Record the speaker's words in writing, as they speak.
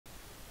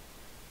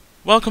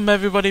Welcome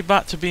everybody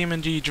back to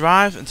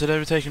BeamNG.drive, and today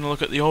we're taking a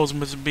look at the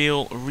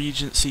Oldsmobile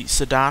Regency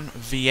Sedan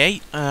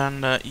V8,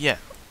 and yeah,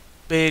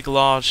 big,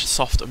 large,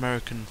 soft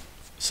American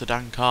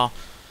sedan car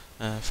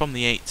from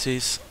the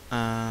 80s,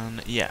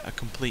 and yeah, a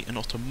complete and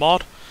utter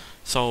mod.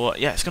 So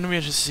yeah, it's going to be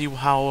interesting to see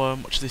how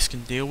much this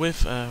can deal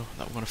with, that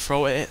we're going to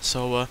throw at it.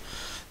 So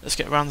let's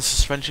get around the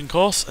suspension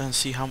course and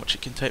see how much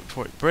it can take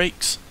before it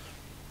breaks,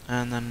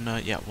 and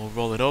then yeah, we'll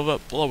roll it over,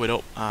 blow it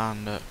up,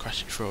 and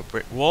crash it through a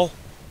brick wall.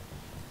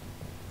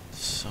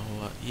 So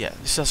yeah,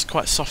 this has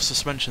quite soft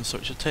suspension, so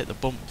it should take the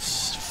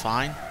bumps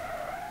fine,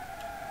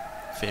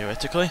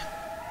 theoretically.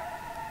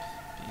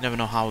 But you never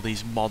know how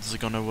these mods are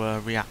going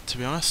to react, to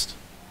be honest.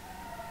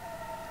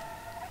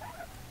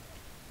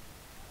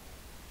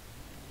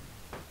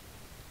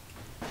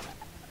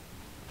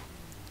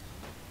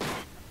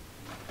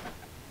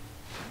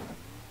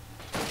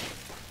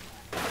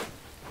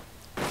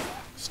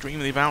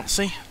 Extremely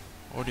bouncy.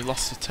 Already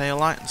lost the tail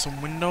light and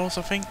some windows,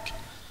 I think.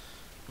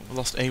 We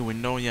lost a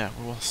window, yeah,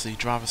 we lost the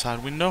driver's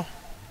side window.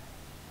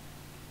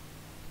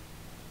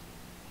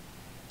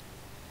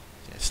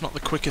 Yeah, it's not the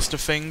quickest of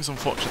things,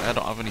 unfortunately I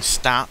don't have any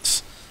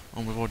stats,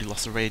 and we've already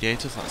lost the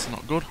radiator, so that's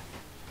not good.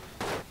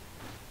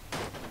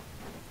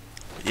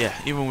 But yeah,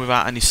 even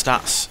without any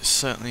stats, it's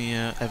certainly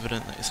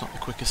evident that it's not the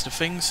quickest of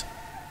things.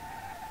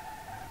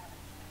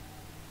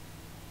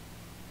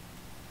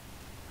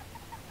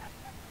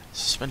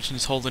 Suspension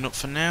is holding up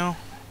for now.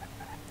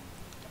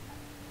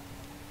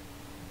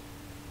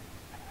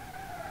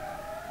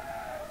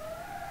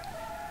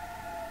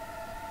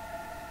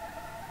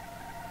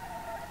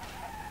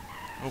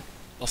 Oh,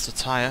 lost a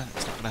tyre,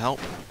 that's not going to help.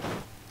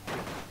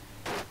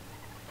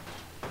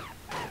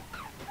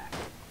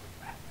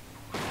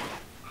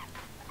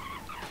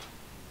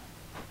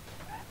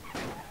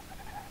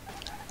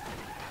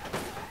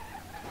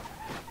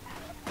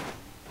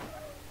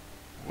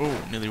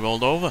 Whoa, nearly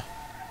rolled over.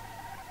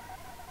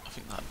 I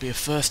think that'd be a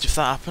first if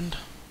that happened.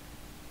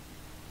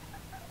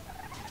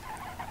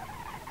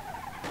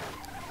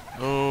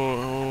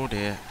 Oh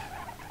dear.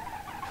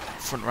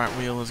 Front right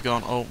wheel has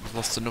gone. Oh, we've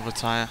lost another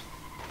tyre.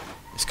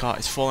 This car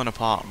is falling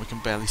apart and we can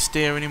barely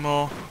steer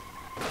anymore.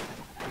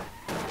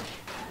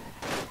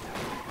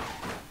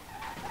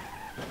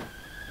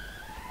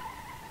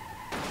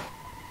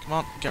 Come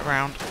on, get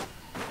round.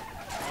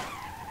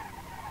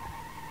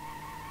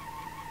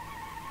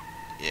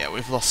 Yeah,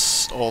 we've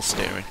lost all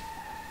steering.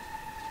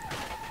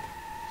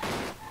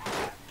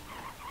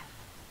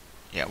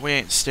 Yeah, we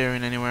ain't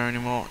steering anywhere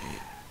anymore.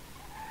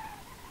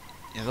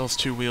 Yeah, those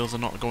two wheels are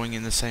not going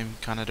in the same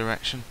kind of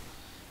direction.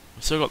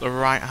 We've still got the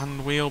right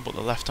hand wheel, but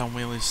the left hand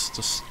wheel is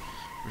just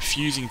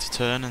refusing to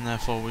turn, and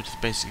therefore we're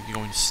just basically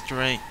going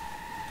straight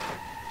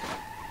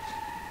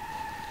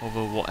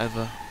over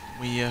whatever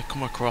we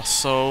come across.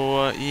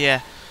 So yeah,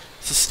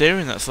 it's the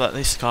steering that's let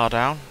this car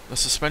down. The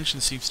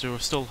suspension seems to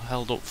have still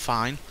held up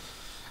fine.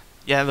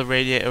 Yeah, the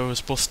radiator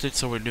was busted,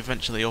 so it would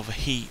eventually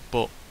overheat,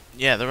 but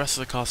yeah, the rest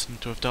of the car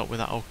seemed to have dealt with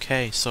that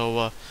okay.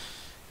 So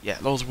yeah,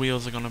 those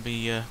wheels are going to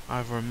be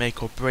either a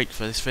make or break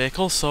for this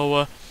vehicle.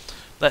 So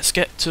let's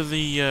get to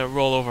the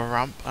rollover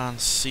ramp and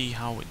see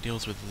how it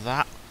deals with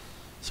that.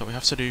 So we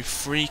have to do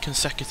 3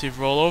 consecutive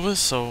rollovers,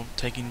 so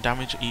taking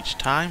damage each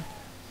time.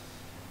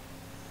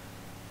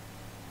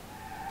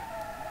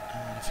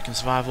 And if we can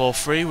survive all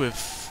 3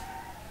 with,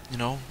 you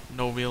know,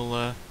 no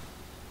real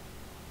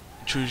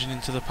intrusion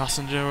into the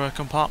passenger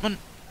compartment,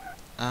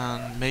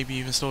 and maybe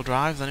even still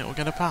drive, then it will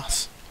get a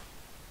pass.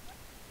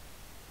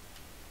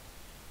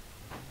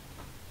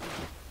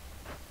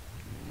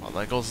 Well,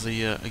 there goes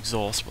the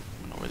exhaust, but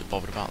we're not really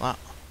bothered about that.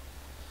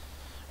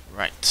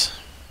 Right.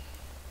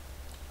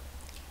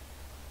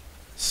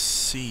 Let's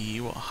see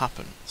what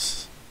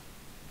happens.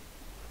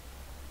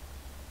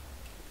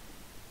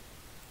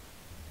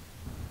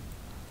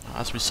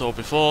 As we saw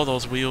before,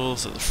 those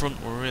wheels at the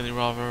front were really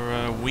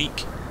rather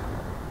weak.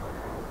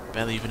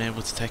 Barely even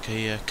able to take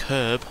a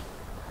curb.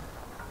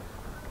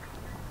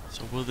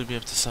 So will they be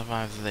able to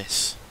survive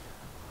this?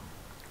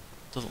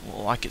 Doesn't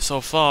look like it so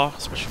far,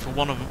 especially for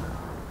one of them.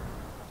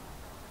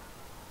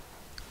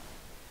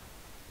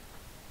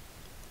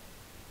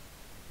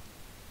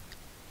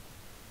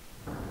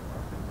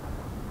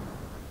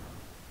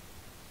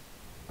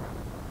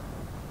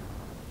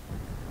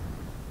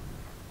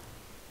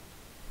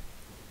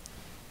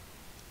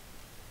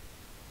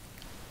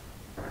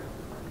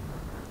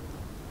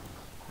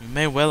 We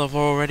may well have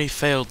already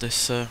failed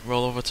this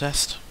rollover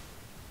test.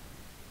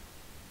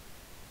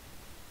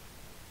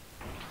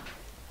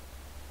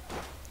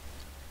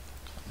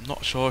 I'm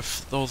not sure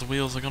if those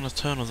wheels are going to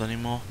turn us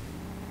anymore.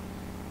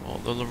 Well,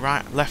 the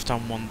left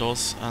hand one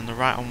does, and the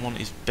right hand one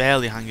is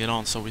barely hanging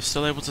on, so we're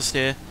still able to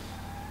steer.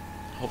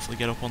 Hopefully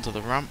get up onto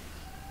the ramp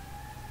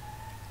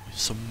with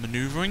some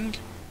manoeuvring.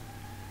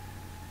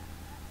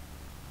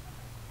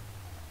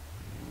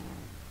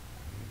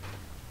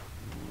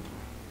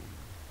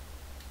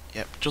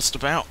 Yep, just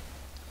about.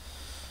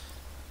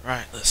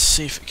 Right, let's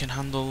see if it can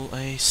handle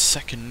a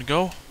second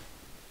go.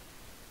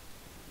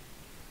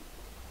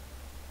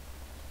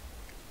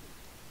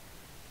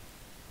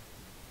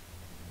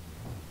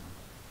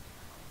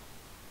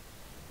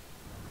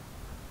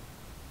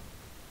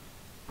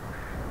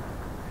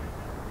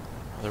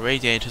 The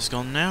radiator's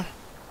gone now.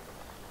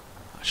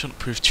 That shouldn't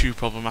prove too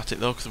problematic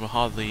though, because we're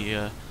hardly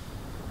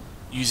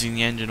using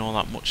the engine all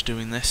that much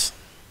doing this.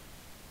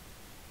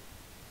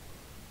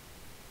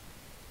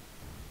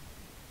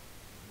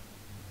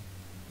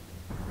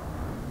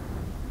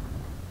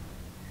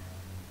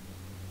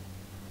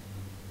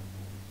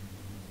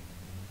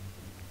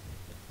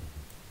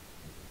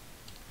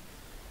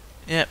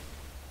 Yep,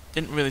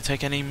 didn't really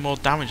take any more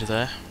damage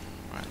there.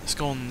 Right, let's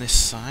go on this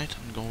side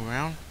and go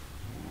around.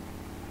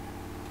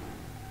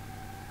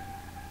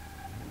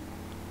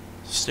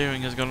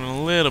 Steering has gotten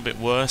a little bit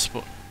worse,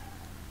 but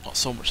not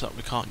so much that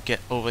we can't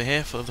get over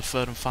here for the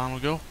third and final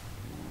go.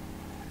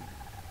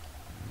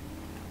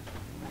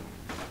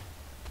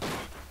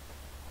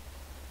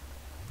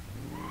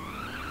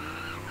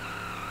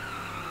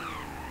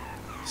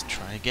 Let's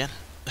try again.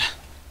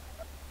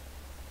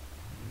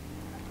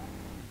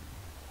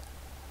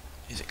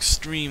 It's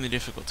extremely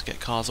difficult to get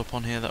cars up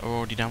on here that are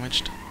already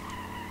damaged,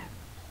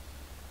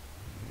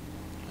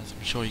 as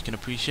I'm sure you can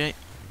appreciate.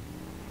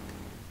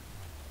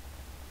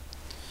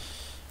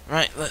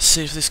 Right, let's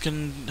see if this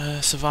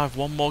can survive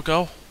one more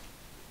go.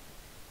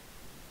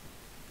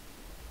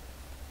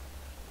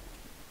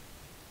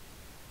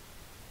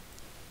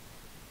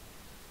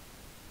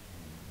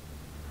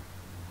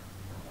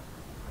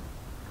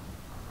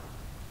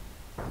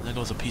 There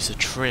goes a piece of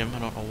trim, I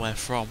don't know where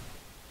from.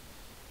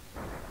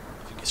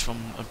 I think it's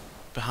from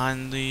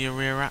behind the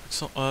rear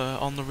axle,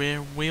 on the rear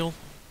wheel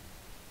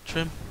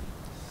trim.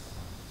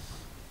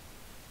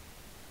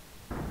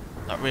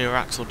 That rear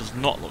axle does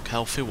not look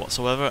healthy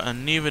whatsoever,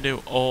 and neither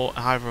do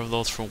either of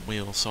those front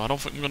wheels. So I don't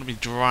think I'm going to be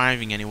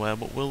driving anywhere,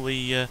 but will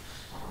the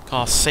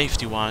car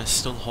safety wise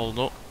still hold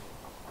up?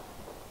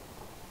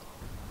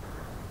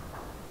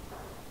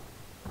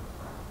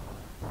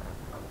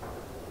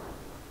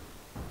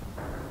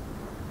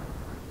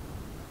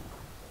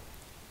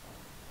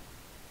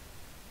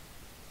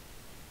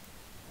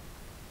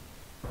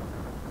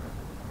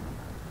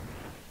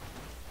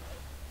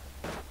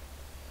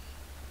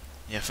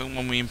 Yeah, I think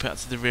when we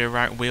impacted the rear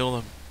right wheel,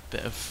 a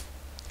bit of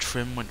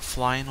trim went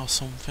flying or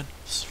something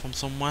from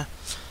somewhere.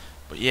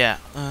 But yeah,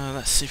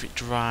 let's see if it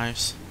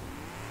drives.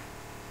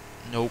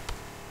 Nope.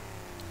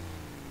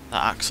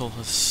 That axle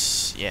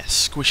has, yeah,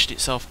 squished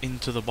itself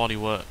into the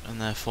bodywork and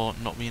therefore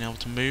not being able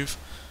to move.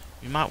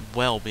 We might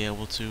well be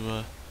able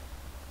to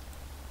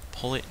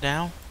pull it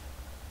down.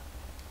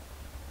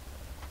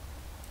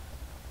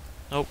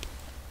 Nope.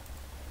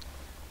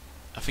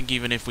 I think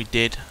even if we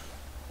did,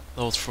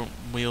 those front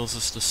wheels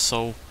are just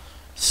so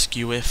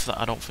skew-if that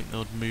I don't think they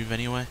would move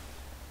anyway.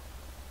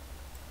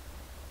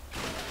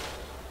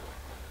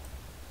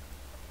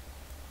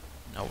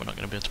 No, we're not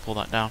going to be able to pull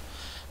that down.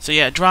 So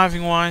yeah,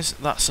 driving wise,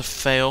 that's a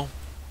fail,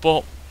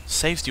 but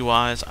safety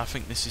wise, I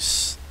think this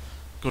is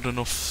good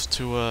enough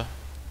to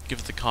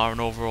give the car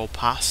an overall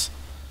pass.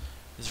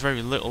 There's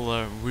very little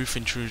roof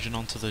intrusion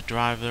onto the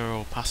driver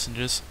or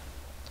passengers.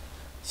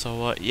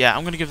 So yeah,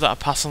 I'm going to give that a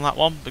pass on that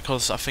one,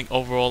 because I think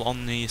overall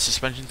on the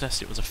suspension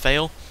test it was a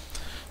fail.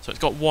 So it's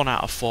got 1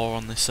 out of 4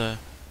 on this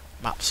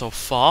map so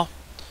far.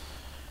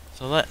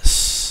 So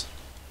let's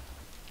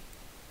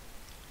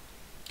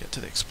get to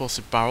the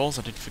explosive barrels.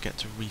 I did forget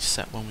to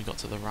reset when we got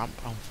to the ramp,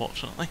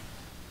 unfortunately.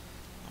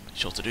 I'll make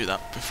sure to do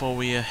that before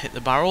we hit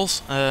the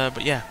barrels.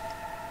 But yeah,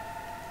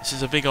 this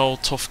is a big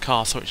old tough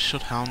car, so it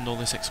should handle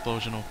this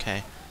explosion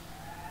okay.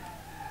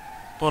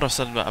 But I've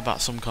said that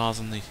about some cars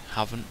and they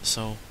haven't,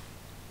 so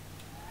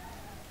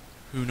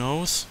who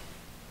knows?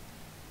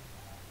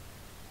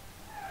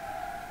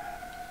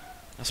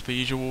 As per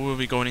usual, we'll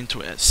be going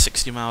into it at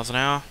 60 miles an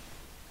hour.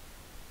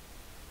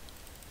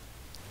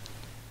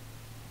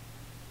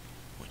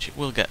 Which it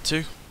will get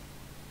to.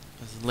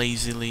 As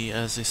lazily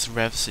as this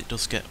revs, it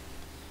does get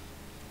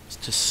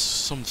to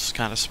some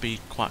kind of speed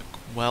quite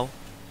well.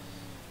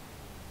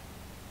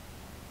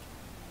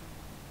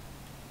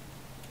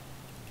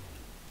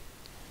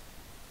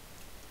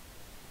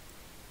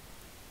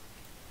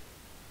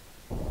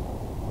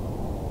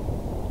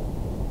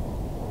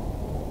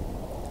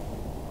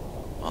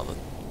 Well, the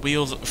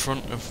wheels at the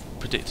front have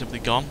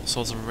predictably gone, so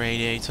has the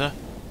radiator.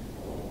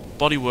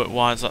 Bodywork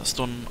wise, that's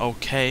done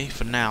okay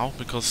for now,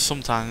 because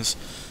sometimes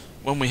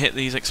when we hit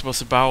these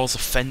explosive barrels, the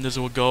fenders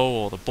will go,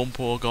 or the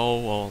bumper will go,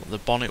 or the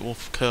bonnet will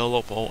curl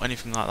up, or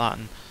anything like that,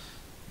 and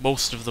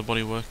most of the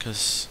bodywork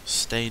has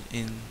stayed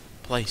in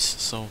place,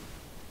 so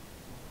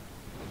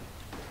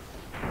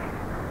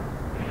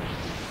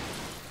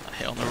that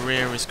hit on the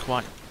rear is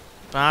quite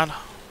bad.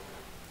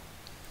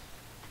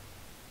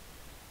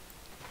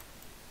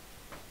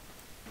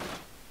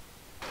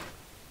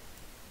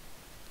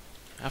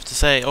 I have to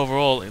say,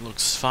 overall, it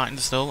looks fine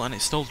still, and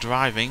it's still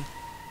driving,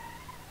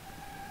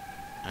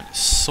 and it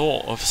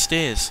sort of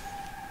steers.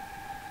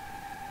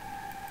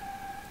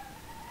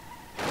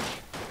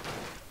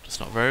 Just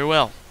not very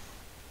well.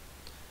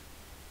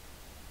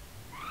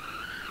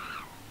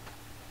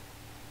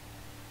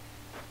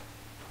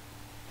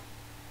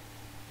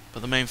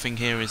 But the main thing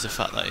here is the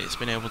fact that it's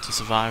been able to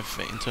survive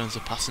in terms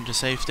of passenger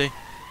safety.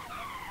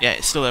 yeah,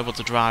 it's still able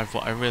to drive,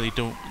 but I really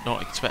don't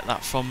expect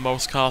that from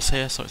most cars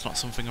here, so it's not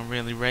something I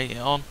really rate it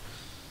on.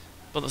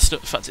 But the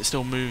fact it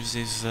still moves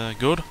is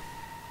good,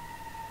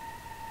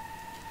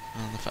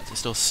 and the fact it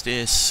still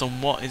steers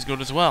somewhat is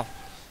good as well.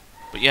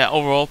 But yeah,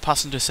 overall,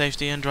 passenger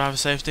safety and driver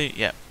safety,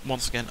 yeah,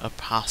 once again a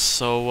pass.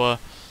 So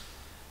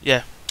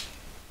yeah,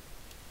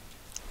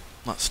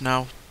 that's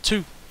now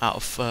 2 out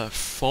of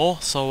 4.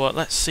 So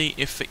let's see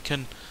if it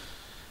can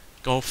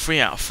go 3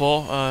 out of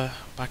 4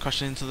 by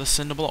crashing into the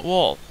cinder block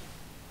wall.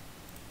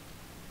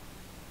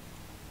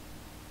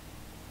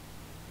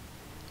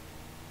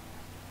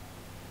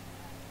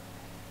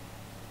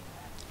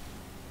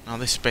 Now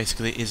this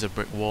basically is a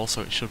brick wall,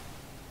 so it should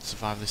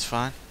survive this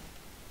fine.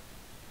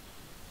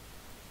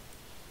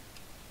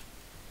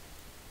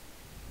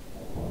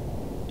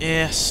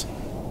 Yes,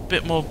 a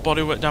bit more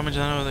bodywork damage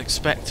than I was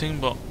expecting,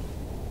 but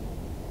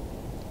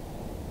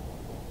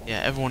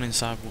yeah, everyone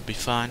inside will be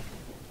fine.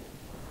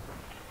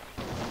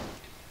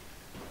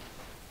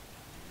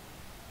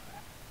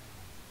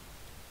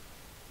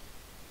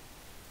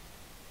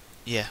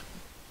 Yeah,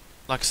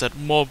 like I said,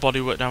 more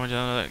bodywork damage than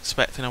I was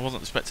expecting. I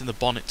wasn't expecting the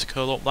bonnet to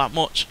curl up that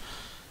much.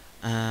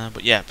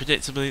 But yeah,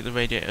 predictably the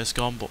radiator's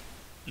gone, but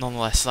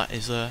nonetheless that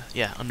is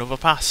yeah, another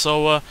pass.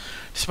 So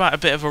despite a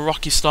bit of a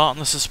rocky start on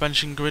the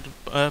suspension grid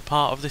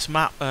part of this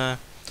map,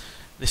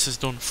 this has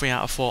done 3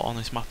 out of 4 on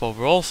this map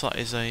overall, so that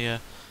is a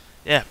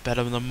yeah,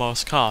 better than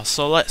most cars.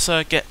 So let's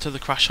get to the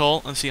crash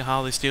hall and see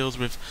how this deals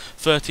with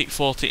 30,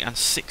 40 and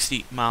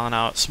 60 mile an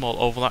hour small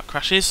overlap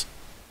crashes.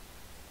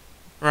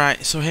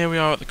 Right, so here we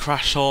are at the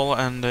crash hall,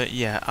 and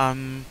yeah,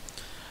 I'm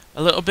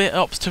a little bit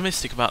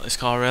optimistic about this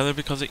car really,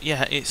 because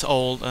yeah, it's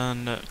old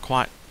and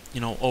quite,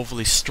 you know,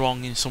 overly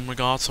strong in some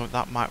regards, so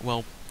that might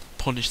well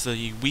punish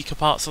the weaker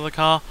parts of the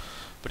car.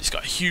 But it's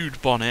got a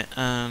huge bonnet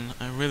and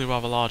a really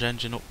rather large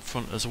engine up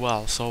front as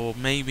well, so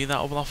maybe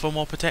that will offer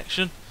more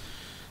protection.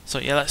 So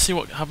yeah, let's see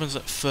what happens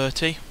at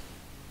 30.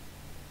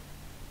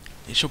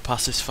 It should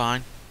pass this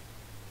fine.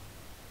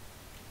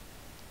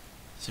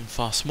 Seen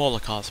far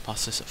smaller cars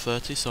pass this at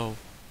 30, so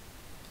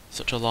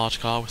such a large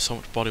car with so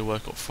much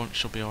bodywork up front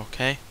should be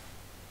okay.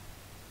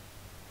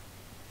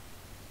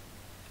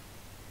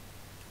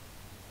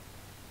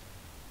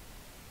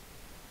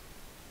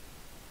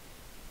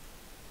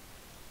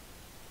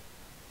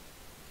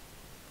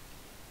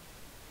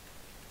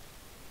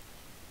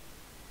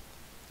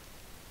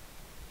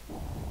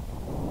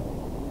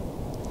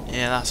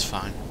 Yeah, that's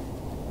fine.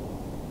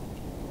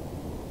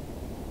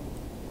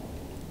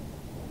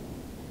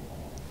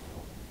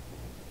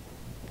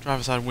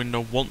 Driver's side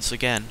window once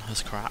again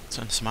has cracked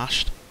and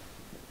smashed.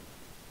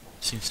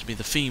 Seems to be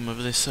the theme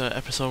of this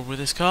episode with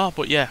this car,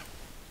 but yeah.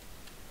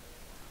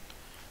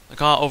 The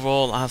car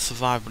overall has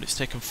survived, but it's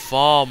taken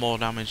far more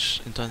damage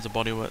in terms of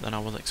bodywork than I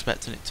was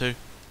expecting it to. I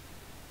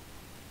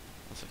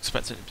was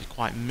expecting it to be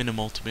quite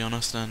minimal, to be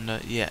honest,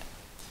 and yeah,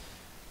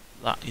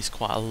 that is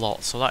quite a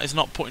lot. So that is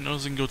not putting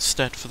us in good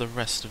stead for the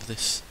rest of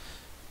this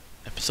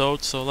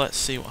episode. So let's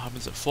see what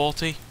happens at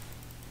 40.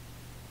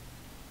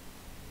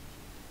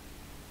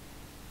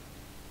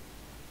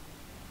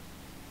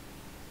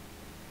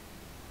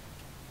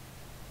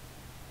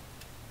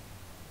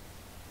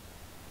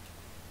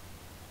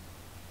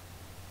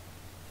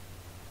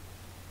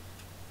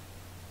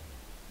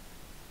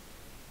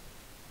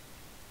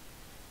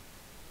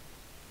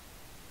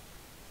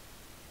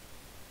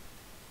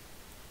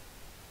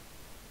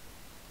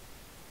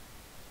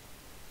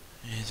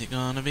 Is it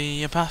gonna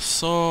be a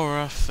pass or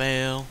a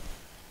fail?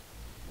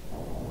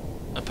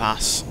 A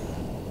pass.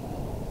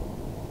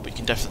 But you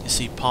can definitely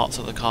see parts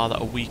of the car that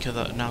are weaker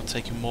that are now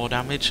taking more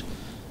damage.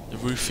 The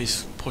roof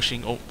is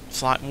pushing up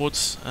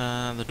slightwards,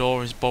 the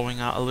door is bowing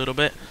out a little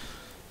bit.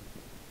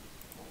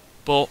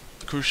 But,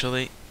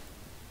 crucially,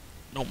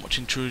 not much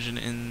intrusion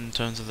in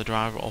terms of the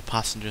driver or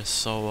passengers,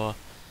 so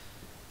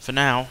for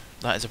now,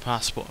 that is a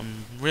pass, but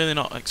I'm really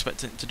not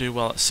expecting it to do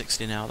well at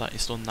 60 now, that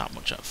it's done that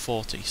much at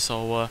 40,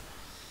 so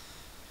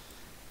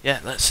yeah,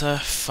 let's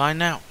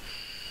find out.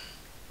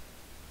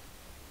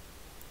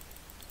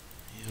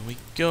 Here we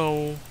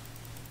go.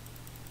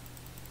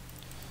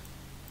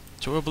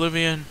 To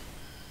oblivion.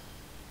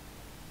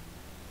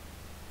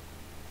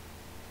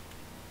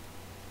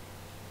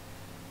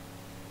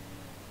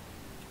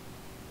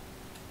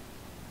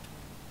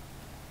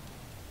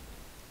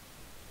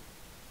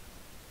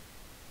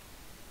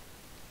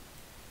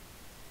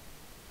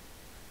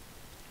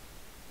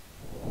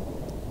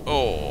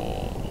 Oh.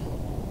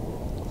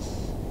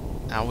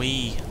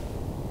 Owie.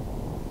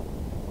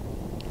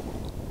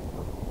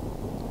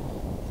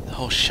 The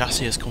whole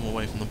chassis has come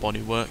away from the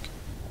bodywork.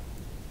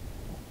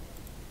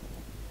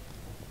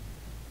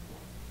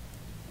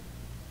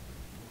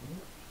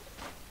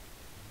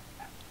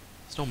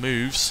 Still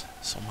moves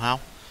somehow,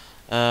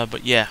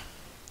 but yeah,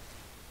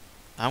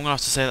 I'm gonna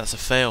have to say that's a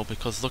fail,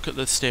 because look at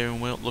the steering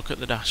wheel, look at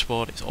the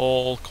dashboard, it's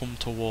all come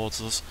towards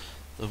us.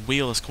 The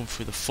wheel has come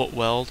through the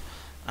footweld,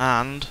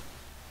 and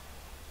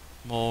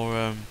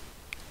more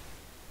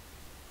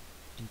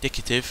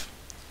indicative,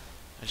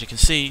 as you can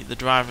see, the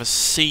driver's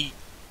seat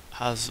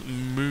has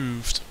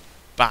moved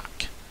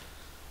back,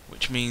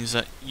 which means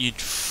that you'd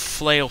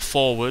flail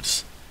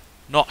forwards,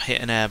 not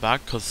hit an airbag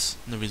because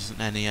there isn't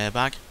any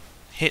airbag,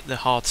 hit the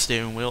hard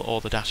steering wheel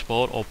or the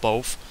dashboard or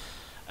both,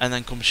 and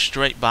then come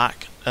straight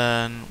back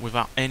and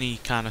without any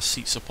kind of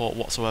seat support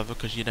whatsoever,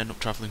 because you'd end up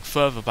travelling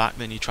further back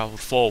than you travelled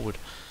forward.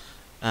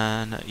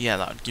 And yeah,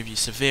 that would give you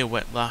severe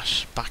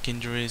whiplash, back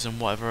injuries and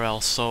whatever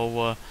else.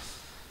 So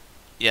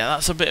yeah,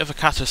 that's a bit of a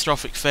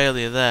catastrophic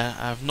failure there.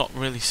 I've not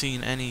really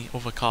seen any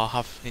other car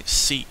have its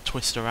seat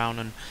twist around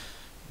and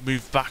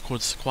move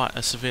backwards quite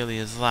as severely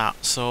as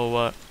that.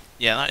 So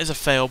yeah, that is a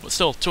fail, but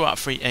still 2 out of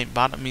 3 ain't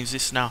bad. That means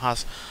this now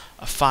has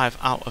a 5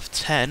 out of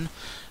 10.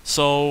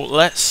 So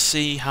let's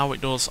see how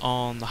it does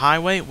on the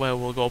highway, where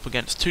we'll go up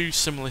against 2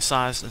 similarly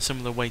sized and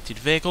similar weighted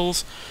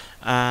vehicles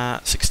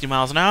at 60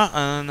 miles an hour,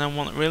 and then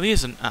one that really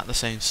isn't at the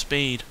same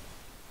speed.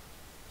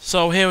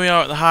 So here we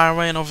are at the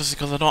highway, and obviously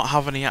because I don't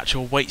have any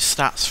actual weight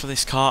stats for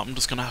this car, I'm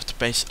just going to have to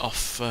base it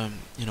off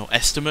you know,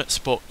 estimates.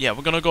 But yeah,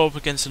 we're going to go up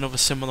against another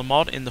similar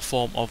mod in the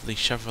form of the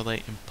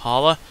Chevrolet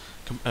Impala,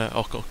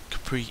 or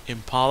Capri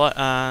Impala,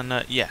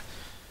 and yeah,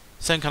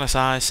 same kind of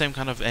size, same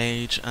kind of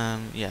age,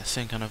 and yeah,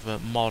 same kind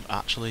of mod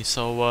actually.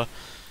 So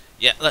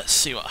yeah, let's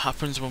see what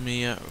happens when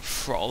we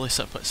throttle this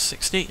up at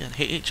 60 and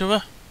hit each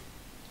other.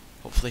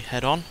 Hopefully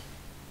head on.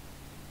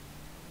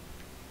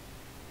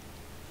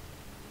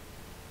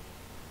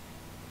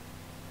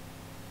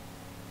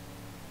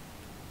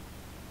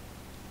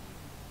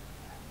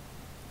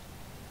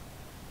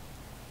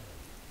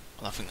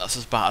 Well, I think that's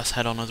as bad as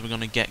head on as we're going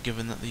to get,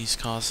 given that these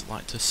cars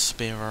like to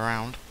spear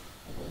around.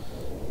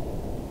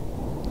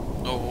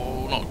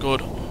 Oh, not good.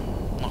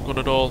 Not good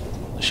at all.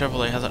 The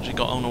Chevrolet has actually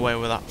gotten away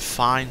with that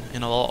fine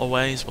in a lot of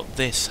ways, but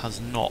this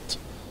has not.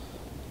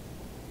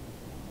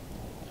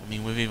 I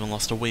mean, we've even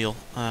lost a wheel.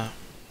 Yeah,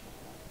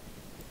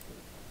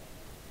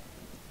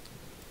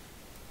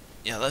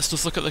 let's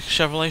just look at the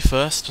Chevrolet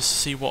first, just to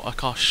see what a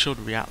car should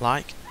react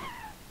like.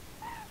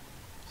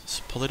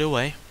 Let's pull it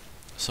away.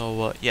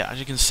 So, yeah, as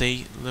you can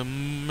see, the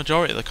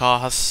majority of the car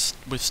has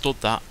withstood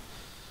that.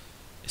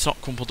 It's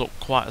not crumpled up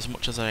quite as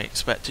much as I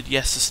expected.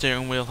 Yes, the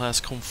steering wheel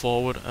has come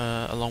forward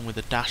along with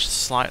the dash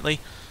slightly,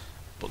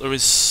 but there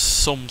is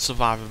some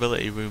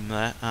survivability room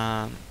there,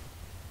 and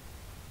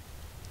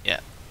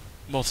yeah,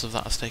 most of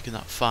that has taken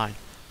that fine.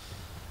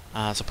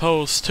 As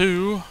opposed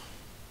to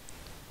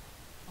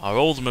our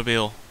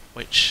Oldsmobile,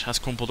 which has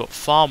crumpled up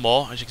far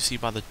more, as you can see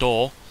by the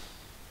door.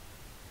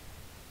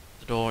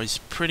 The door is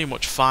pretty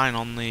much fine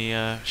on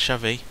the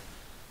Chevy,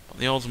 but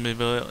the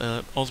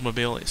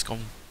Oldsmobile, it's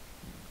gone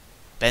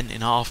bent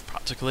in half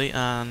practically,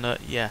 and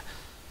yeah,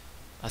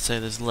 I'd say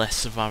there's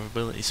less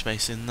survivability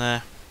space in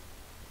there.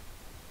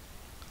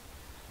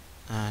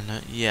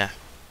 And yeah,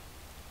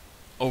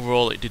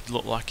 overall it did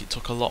look like it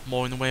took a lot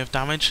more in the way of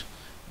damage.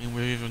 I mean,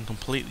 we've even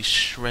completely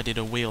shredded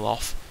a wheel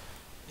off.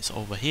 It's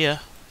over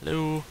here.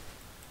 Hello.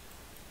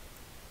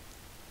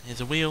 Here's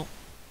a wheel.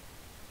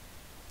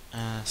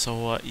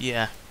 So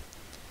yeah,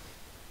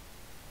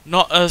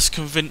 not as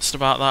convinced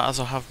about that as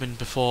I have been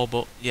before,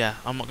 but yeah,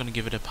 I'm not going to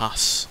give it a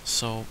pass,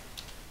 so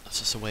that's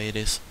just the way it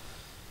is.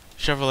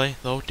 Chevrolet,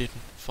 though, did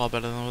far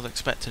better than I was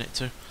expecting it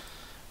to.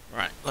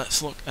 Right,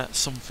 let's look at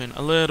something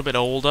a little bit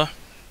older,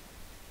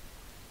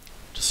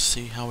 just to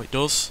see how it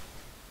does.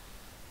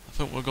 I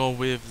think we'll go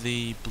with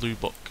the Blue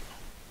Book.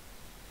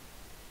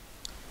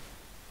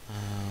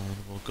 And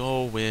we'll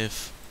go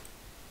with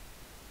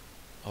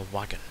a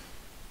wagon.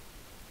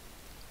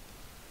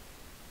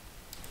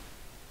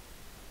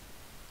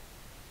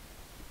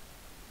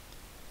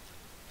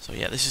 So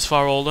yeah, this is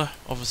far older.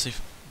 Obviously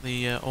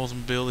the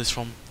Oldsmobile is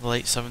from the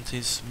late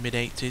 70s, mid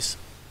 80s,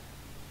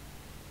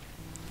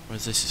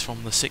 whereas this is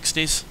from the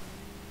 60s.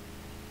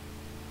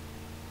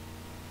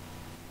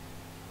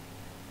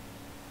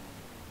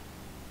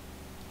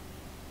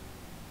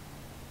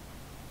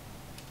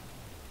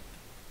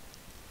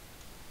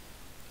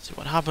 See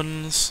what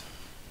happens.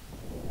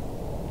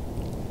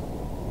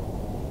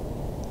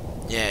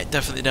 Yeah, it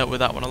definitely dealt with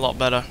that one a lot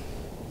better.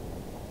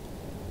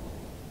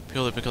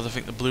 Purely because I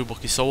think the Blue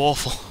Book is so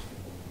awful.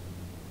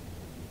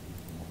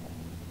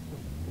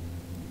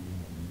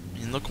 I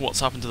mean, look what's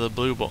happened to the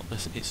Blue Book.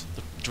 The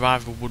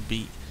driver would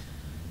be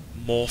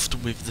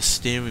morphed with the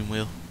steering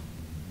wheel.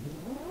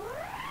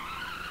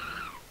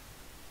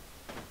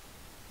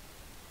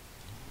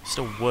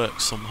 Still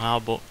works somehow,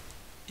 but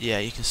yeah,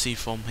 you can see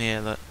from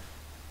here that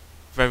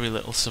very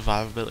little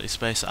survivability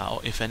space,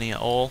 if any at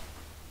all.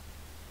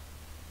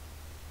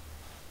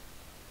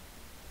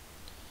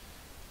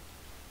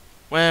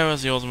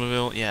 Whereas the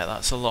Oldsmobile, yeah,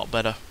 that's a lot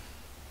better.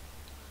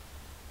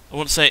 I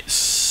wouldn't say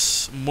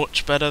it's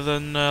much better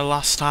than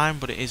last time,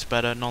 but it is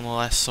better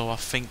nonetheless, so I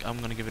think I'm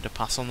going to give it a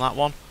pass on that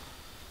one.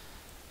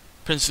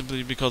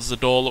 Principally because the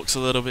door looks a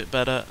little bit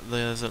better,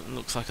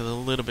 looks like there's a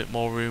little bit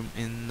more room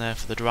in there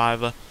for the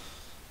driver,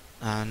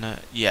 and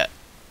yeah,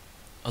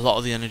 a lot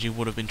of the energy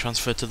would have been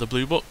transferred to the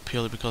Blue Book,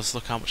 purely because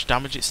look how much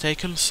damage it's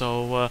taken,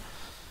 so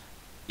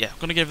yeah, I'm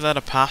going to give that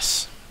a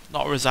pass.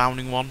 Not a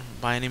resounding one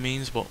by any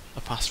means, but a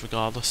pass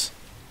regardless.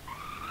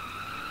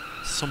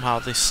 Somehow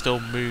this still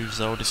moves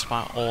though,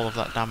 despite all of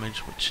that damage,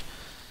 which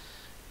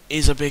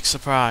is a big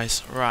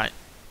surprise. Right,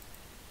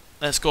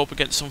 let's go up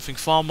against something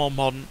far more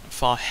modern,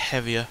 far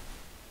heavier,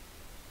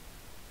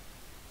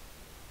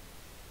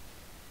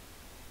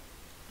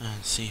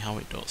 and see how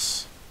it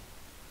does.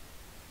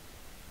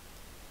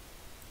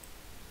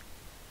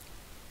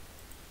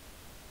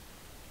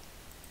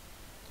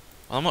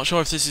 Well, I'm not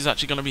sure if this is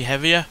actually going to be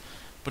heavier,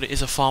 but it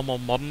is a far more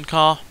modern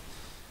car,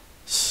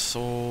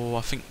 so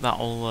I think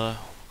that'll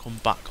come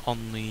back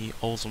on the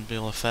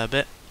Oldsmobile a fair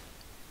bit.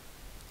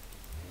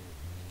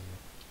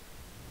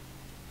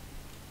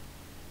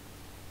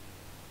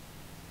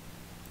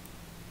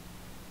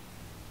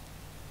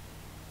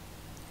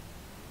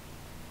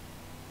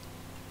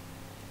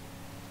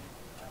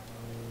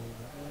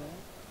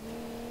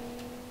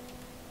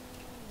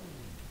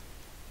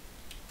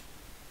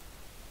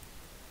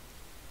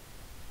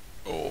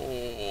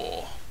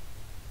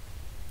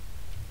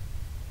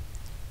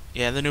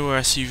 Yeah, the newer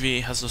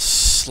SUV has just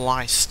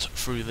sliced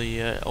through the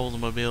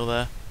Oldsmobile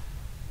there.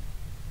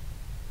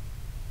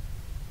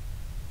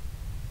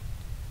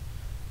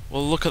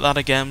 We'll look at that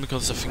again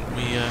because I think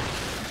we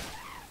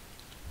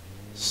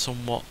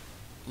somewhat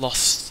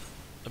lost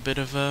a bit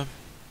of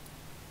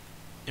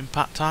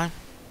impact time.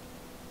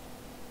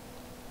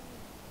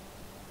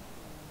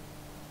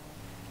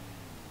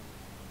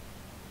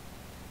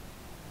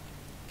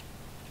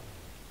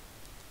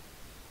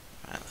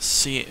 Right, let's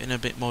see it in a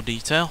bit more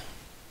detail.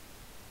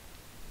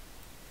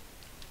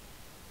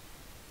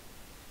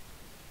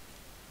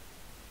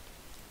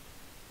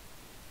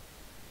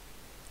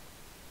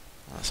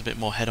 That's a bit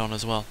more head-on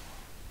as well.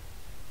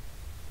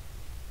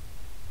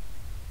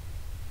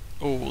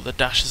 Oh, the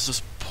dash is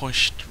just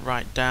pushed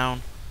right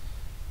down,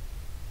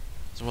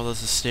 as well as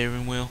the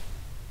steering wheel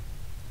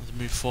as we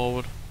move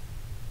forward.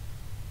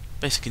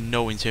 Basically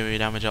no interior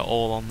damage at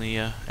all on the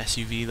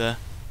SUV there.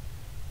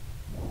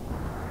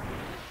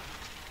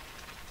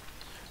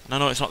 And I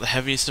know it's not the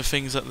heaviest of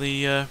things that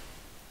the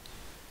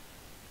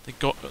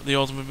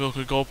Oldsmobile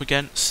could go up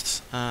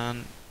against,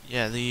 and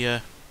yeah, the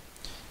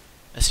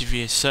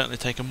SUV has certainly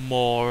taken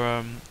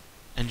more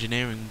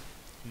engineering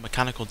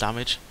mechanical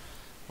damage,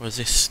 whereas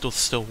this does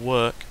still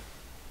work.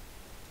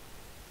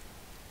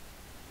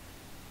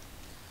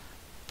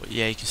 But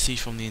yeah, you can see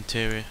from the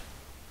interior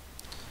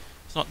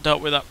it's not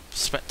dealt with that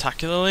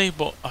spectacularly,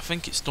 but I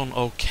think it's done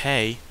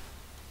okay.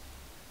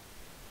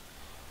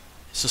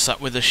 It's just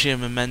that with the sheer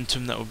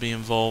momentum that would be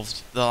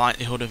involved, the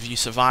likelihood of you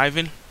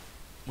surviving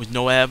with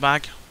no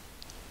airbag,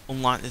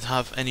 unlikely to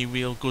have any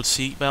real good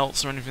seat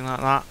belts or anything like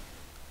that,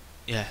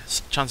 yeah,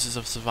 chances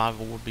of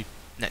survival would be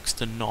next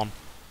to none.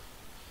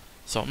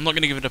 So I'm not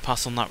going to give it a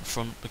pass on that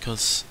front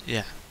because,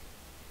 yeah,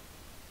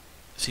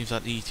 it seems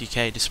like the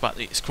ETK, despite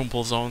its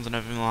crumple zones and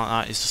everything like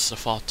that, is just a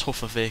far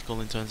tougher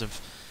vehicle in terms of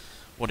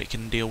what it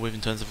can deal with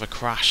in terms of a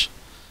crash.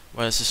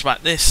 Whereas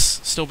despite this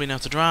still being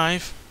able to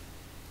drive,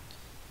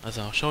 as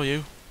I'll show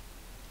you,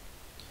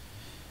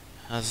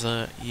 has,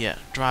 yeah,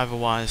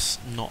 driver-wise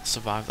not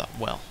survived that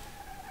well.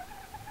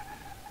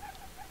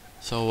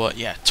 So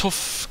yeah,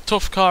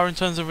 tough car in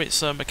terms of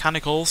its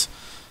mechanicals,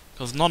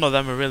 because none of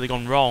them have really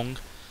gone wrong,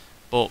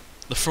 but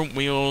the front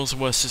wheels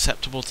were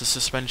susceptible to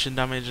suspension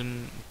damage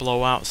and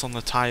blowouts on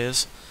the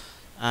tyres,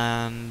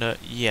 and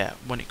yeah,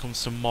 when it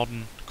comes to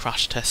modern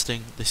crash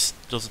testing, this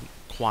doesn't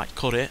quite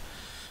cut it.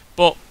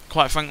 But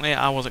quite frankly,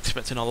 I was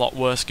expecting a lot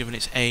worse given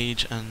its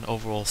age and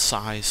overall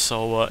size.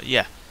 So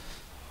yeah,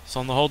 so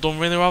on the whole, done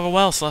really rather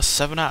well. So that's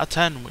 7 out of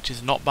 10, which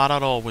is not bad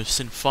at all. We've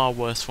seen far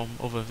worse from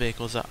other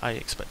vehicles that I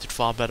expected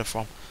far better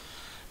from.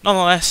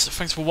 Nonetheless,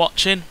 thanks for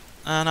watching,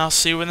 and I'll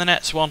see you in the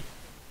next one.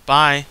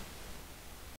 Bye.